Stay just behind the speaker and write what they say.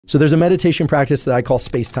So there's a meditation practice that I call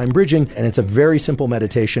space-time bridging, and it's a very simple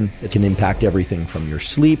meditation that can impact everything from your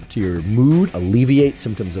sleep to your mood, alleviate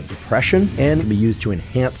symptoms of depression, and be used to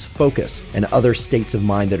enhance focus and other states of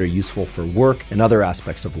mind that are useful for work and other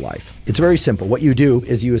aspects of life. It's very simple. What you do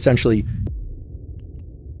is you essentially...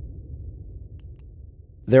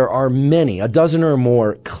 There are many, a dozen or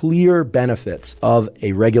more, clear benefits of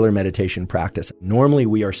a regular meditation practice. Normally,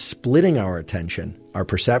 we are splitting our attention, our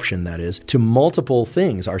perception, that is, to multiple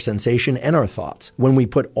things, our sensation and our thoughts. When we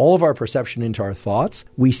put all of our perception into our thoughts,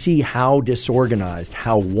 we see how disorganized,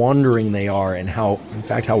 how wandering they are, and how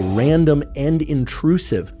random and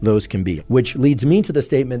intrusive those can be. Which leads me to the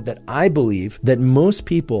statement that I believe that most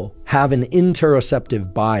people have an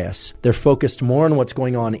interoceptive bias. They're focused more on what's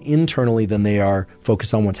going on internally than they are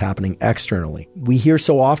focused on what's happening externally. We hear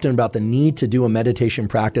so often about the need to do a meditation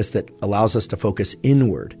practice that allows us to focus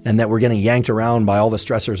inward, and that we're getting yanked around by all the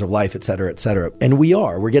stressors of life, et cetera, et cetera. And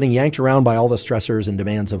we're getting yanked around by all the stressors and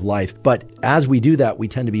demands of life. But as we do that, we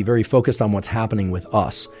tend to be very focused on what's happening with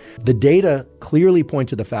us. The data clearly point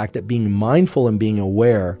to the fact that being mindful and being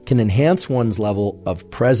aware can enhance one's level of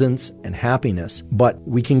presence and happiness. But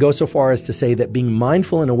we can go so far as to say that being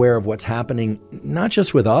mindful and aware of what's happening, not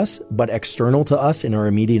just with us, but external to us in our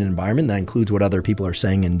immediate environment, that includes what other people are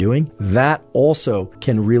saying and doing, that also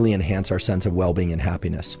can really enhance our sense of well-being and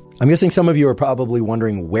happiness. I'm guessing some of you are probably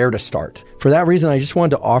wondering where to start. For that reason, I just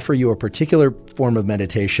wanted to offer you a particular form of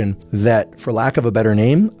meditation that, for lack of a better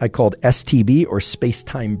name, I called STB, or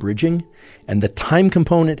space-time bridging. And the time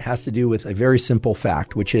component has to do with a very simple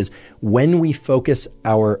fact, which is when we focus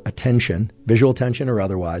our attention, visual attention or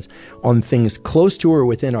otherwise, on things close to or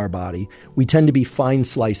within our body, we tend to be fine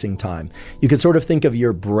slicing time. You could sort of think of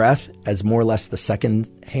your breath as more or less the second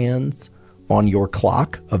hands on your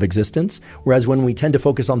clock of existence, whereas when we tend to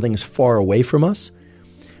focus on things far away from us,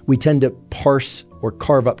 we tend to parse or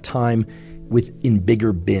carve up time in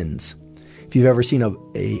bigger bins. If you've ever seen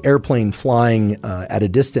a airplane flying at a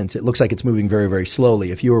distance, it looks like it's moving very, very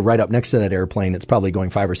slowly. If you were right up next to that airplane, it's probably going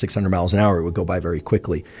 500 or 600 miles an hour. It would go by very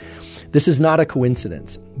quickly. This is not a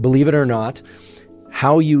coincidence. Believe it or not,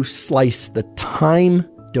 how you slice the time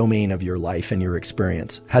domain of your life and your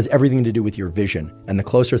experience has everything to do with your vision. And the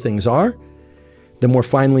closer things are, the more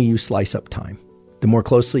finely you slice up time. The more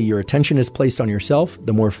closely your attention is placed on yourself,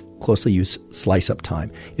 the more closely you slice up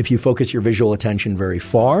time. If you focus your visual attention very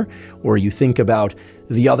far, or you think about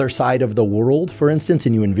the other side of the world, for instance,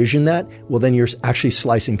 and you envision that, well, then you're actually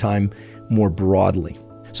slicing time more broadly.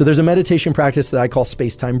 So there's a meditation practice that I call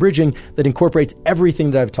space-time bridging that incorporates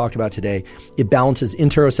everything that I've talked about today. It balances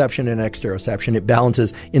interoception and exteroception. It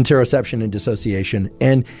balances interoception and dissociation,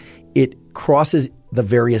 and it crosses the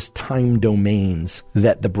various time domains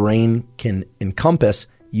that the brain can encompass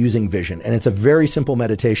using vision. And it's a very simple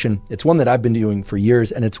meditation. It's one that I've been doing for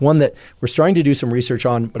years, and it's one that we're starting to do some research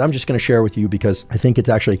on, but I'm just going to share with you because I think it's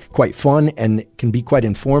actually quite fun and can be quite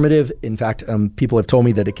informative. In fact, people have told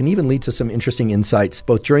me that it can even lead to some interesting insights,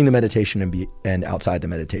 both during the meditation and outside the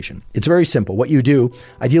meditation. It's very simple. What you do,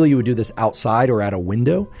 ideally you would do this outside or at a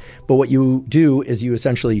window, but what you do is you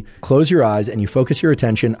essentially close your eyes and you focus your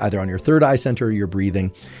attention either on your third eye center or your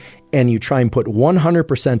breathing, and you try and put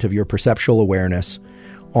 100% of your perceptual awareness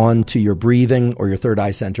onto your breathing or your third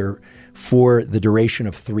eye center for the duration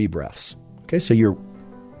of 3 breaths. Okay, so you're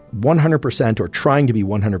 100% or trying to be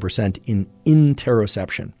 100% in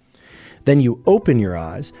interoception. Then you open your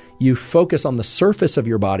eyes, you focus on the surface of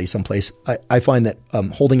your body someplace. I find that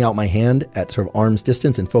holding out my hand at sort of arm's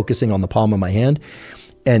distance and focusing on the palm of my hand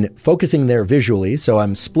and focusing there visually. So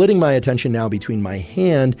I'm splitting my attention now between my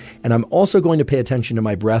hand, and I'm also going to pay attention to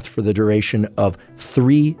my breath for the duration of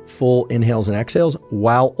 3 full inhales and exhales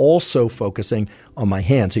while also focusing on my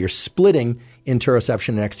hand. So you're splitting interoception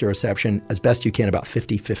and exteroception as best you can, about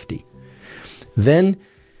 50-50. Then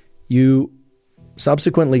you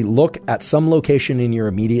subsequently look at some location in your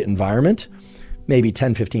immediate environment, maybe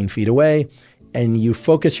 10, 15 feet away, and you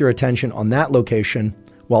focus your attention on that location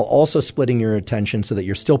while also splitting your attention so that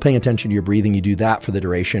you're still paying attention to your breathing. You do that for the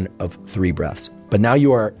duration of 3 breaths. But now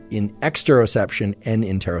you are in exteroception and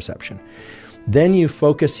interoception. Then you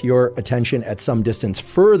focus your attention at some distance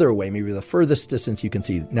further away, maybe the furthest distance you can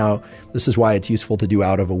see. Now, this is why it's useful to do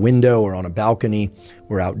out of a window or on a balcony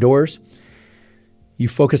or outdoors. You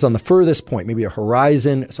focus on the furthest point, maybe a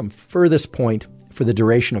horizon, some furthest point for the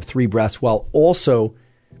duration of 3 breaths while also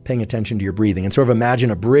paying attention to your breathing, and sort of imagine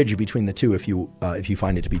a bridge between the two if you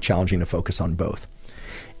find it to be challenging to focus on both.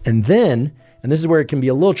 And then, and this is where it can be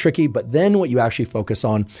a little tricky, but then what you actually focus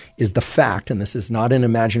on is the fact, and this is not an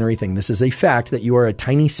imaginary thing, this is a fact, that you are a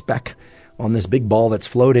tiny speck on this big ball that's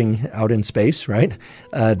floating out in space, right?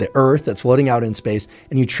 The Earth that's floating out in space.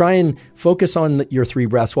 And you try and focus on your 3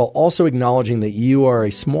 breaths while also acknowledging that you are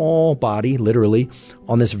a small body, literally,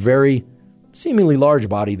 on this very seemingly large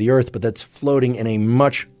body, the Earth, but that's floating in a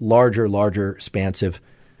much larger, expansive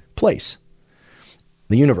place,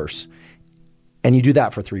 the universe. And you do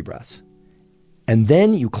that for 3 breaths. And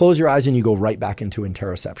then you close your eyes and you go right back into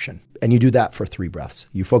interoception. And you do that for 3 breaths.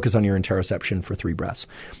 You focus on your interoception for 3 breaths.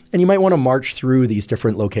 And you might want to march through these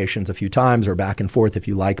different locations a few times or back and forth if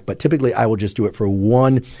you like. But typically I will just do it for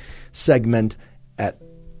one segment at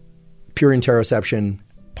pure interoception,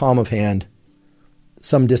 palm of hand,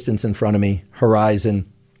 some distance in front of me,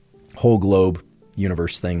 horizon, whole globe,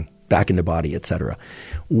 universe thing, back into body, etc.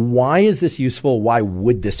 Why is this useful? Why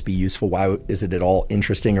would this be useful? Why is it at all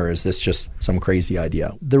interesting, or is this just some crazy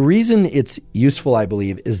idea? The reason it's useful, I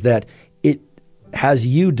believe, is that it has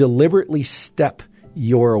you deliberately step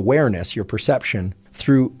your awareness, your perception,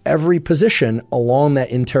 through every position along that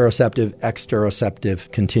interoceptive, exteroceptive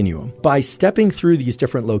continuum. By stepping through these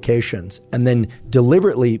different locations and then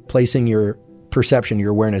deliberately placing your perception,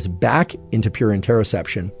 your awareness back into pure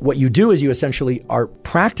interoception, what you do is you essentially are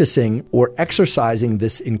practicing or exercising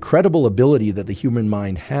this incredible ability that the human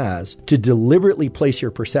mind has to deliberately place your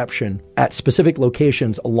perception at specific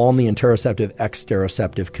locations along the interoceptive,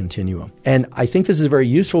 exteroceptive continuum. And I think this is very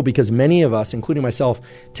useful because many of us, including myself,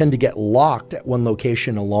 tend to get locked at one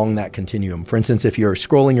location along that continuum. For instance, if you're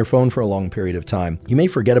scrolling your phone for a long period of time, you may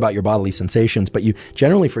forget about your bodily sensations, but you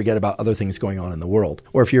generally forget about other things going on in the world.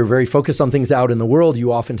 Or if you're very focused on things out in the world,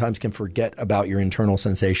 you oftentimes can forget about your internal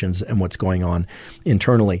sensations and what's going on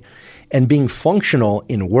internally. And being functional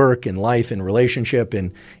in work, in life, in relationship,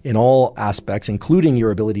 in all aspects, including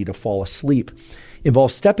your ability to fall asleep,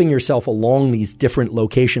 involves stepping yourself along these different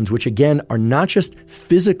locations, which again are not just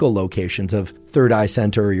physical locations of third eye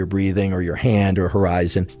center or your breathing or your hand or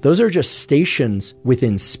horizon. Those are just stations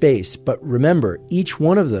within space. But remember, each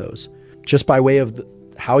one of those, just by way of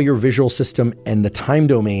how your visual system and the time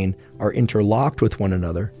domain are interlocked with one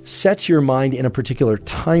another, sets your mind in a particular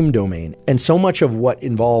time domain. And so much of what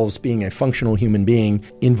involves being a functional human being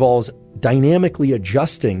involves dynamically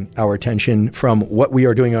adjusting our attention from what we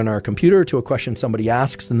are doing on our computer to a question somebody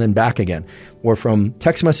asks and then back again, or from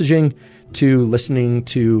text messaging to listening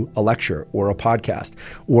to a lecture or a podcast,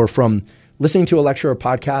 or from listening to a lecture or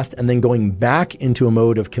podcast and then going back into a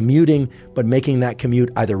mode of commuting, but making that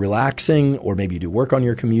commute either relaxing or maybe you do work on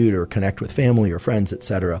your commute or connect with family or friends,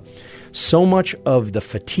 etc. So much of the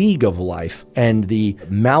fatigue of life and the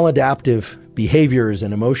maladaptive behaviors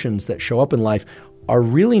and emotions that show up in life are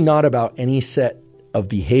really not about any set of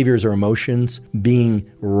behaviors or emotions being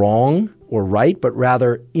wrong or right, but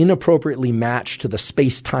rather inappropriately matched to the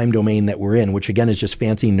space-time domain that we're in, which again is just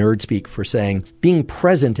fancy nerd speak for saying being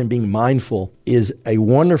present and being mindful is a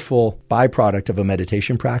wonderful byproduct of a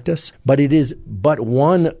meditation practice, but it is but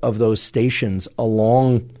one of those stations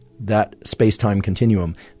along that space-time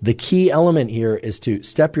continuum. The key element here is to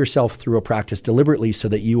step yourself through a practice deliberately so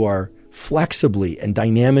that you are flexibly and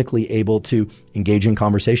dynamically able to engage in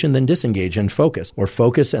conversation, then disengage and focus, or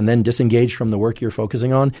focus and then disengage from the work you're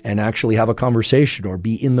focusing on and actually have a conversation or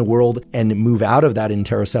be in the world and move out of that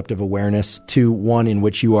interoceptive awareness to one in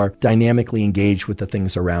which you are dynamically engaged with the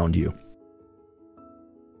things around you.